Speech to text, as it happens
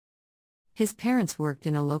His parents worked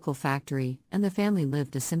in a local factory, and the family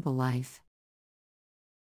lived a simple life.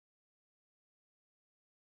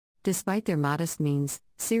 Despite their modest means,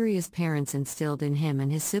 Scirea's parents instilled in him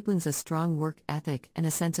and his siblings a strong work ethic and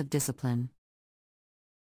a sense of discipline.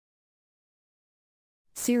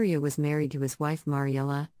 Scirea was married to his wife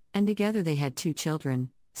Mariella, and together they had 2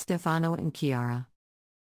 children, Stefano and Chiara.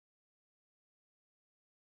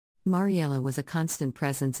 Mariella was a constant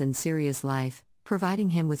presence in Scirea's life,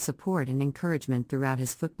 providing him with support and encouragement throughout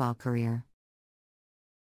his football career.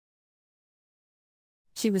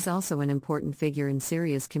 She was also an important figure in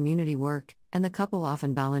Scirea's community work, and the couple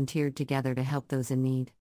often volunteered together to help those in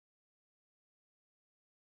need.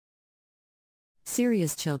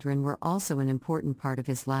 Scirea's children were also an important part of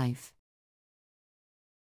his life.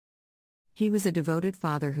 He was a devoted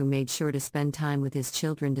father who made sure to spend time with his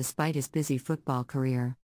children despite his busy football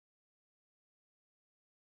career.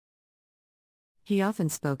 He often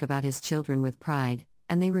spoke about his children with pride,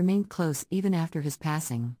 and they remained close even after his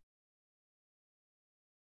passing.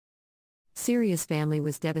 Scirea's family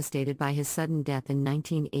was devastated by his sudden death in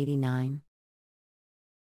 1989.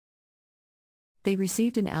 They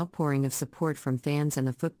received an outpouring of support from fans and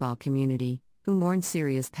the football community, who mourned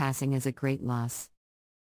Scirea's passing as a great loss.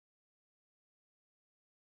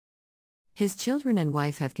 His children and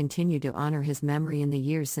wife have continued to honor his memory in the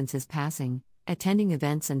years since his passing, attending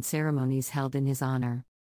events and ceremonies held in his honor.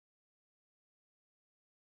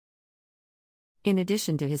 In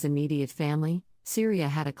addition to his immediate family, Scirea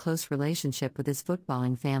had a close relationship with his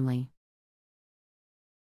footballing family.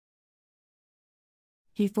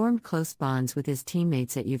 He formed close bonds with his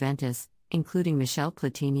teammates at Juventus, including Michel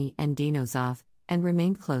Platini and Dino Zoff, and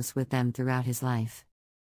remained close with them throughout his life.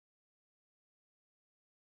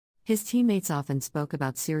 His teammates often spoke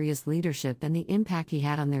about Scirea's leadership and the impact he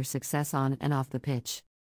had on their success on and off the pitch.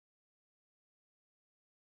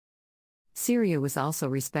 Scirea was also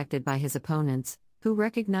respected by his opponents, who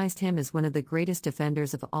recognized him as one of the greatest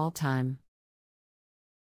defenders of all time.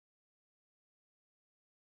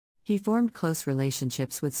 He formed close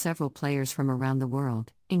relationships with several players from around the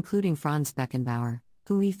world, including Franz Beckenbauer,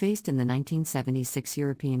 who he faced in the 1976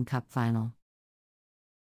 European Cup final.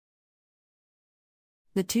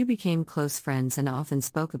 The two became close friends and often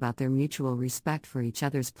spoke about their mutual respect for each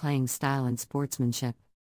other's playing style and sportsmanship.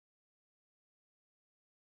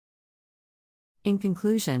 In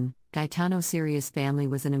conclusion, Gaetano Scirea's family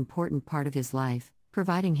was an important part of his life,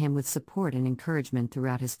 providing him with support and encouragement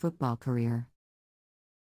throughout his football career.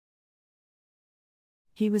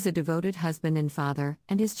 He was a devoted husband and father,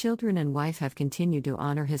 and his children and wife have continued to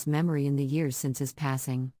honor his memory in the years since his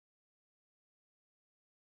passing.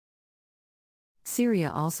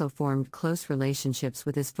 Scirea also formed close relationships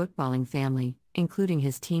with his footballing family, including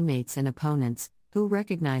his teammates and opponents, who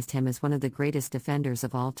recognized him as one of the greatest defenders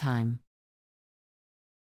of all time.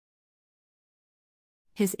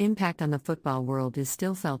 His impact on the football world is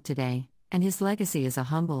still felt today, and his legacy as a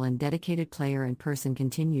humble and dedicated player and person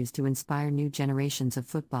continues to inspire new generations of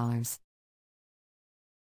footballers.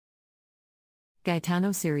 Gaetano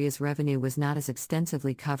Scirea's revenue was not as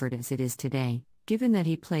extensively covered as it is today, given that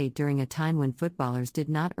he played during a time when footballers did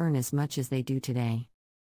not earn as much as they do today.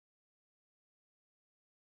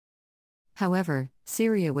 However,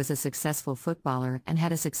 Scirea was a successful footballer and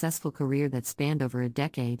had a successful career that spanned over a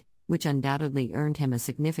decade, which undoubtedly earned him a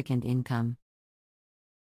significant income.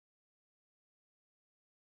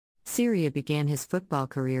 Scirea began his football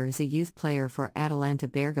career as a youth player for Atalanta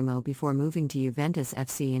Bergamo before moving to Juventus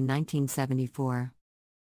FC in 1974.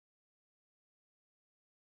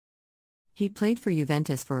 He played for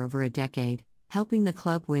Juventus for over a decade, helping the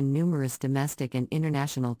club win numerous domestic and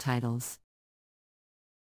international titles.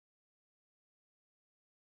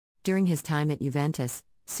 During his time at Juventus,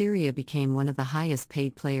 Scirea became one of the highest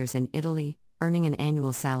paid players in Italy, earning an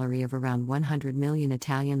annual salary of around 100 million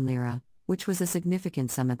Italian lira, which was a significant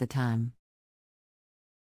sum at the time.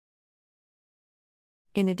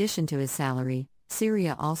 In addition to his salary,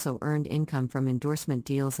 Scirea also earned income from endorsement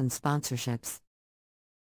deals and sponsorships.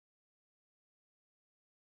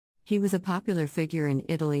 He was a popular figure in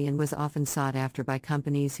Italy and was often sought after by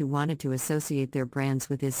companies who wanted to associate their brands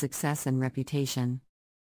with his success and reputation.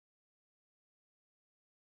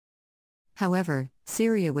 However,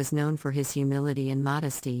 Scirea was known for his humility and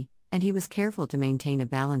modesty, and he was careful to maintain a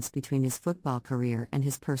balance between his football career and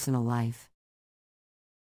his personal life.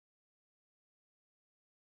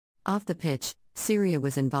 Off the pitch, Scirea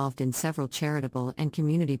was involved in several charitable and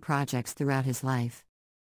community projects throughout his life.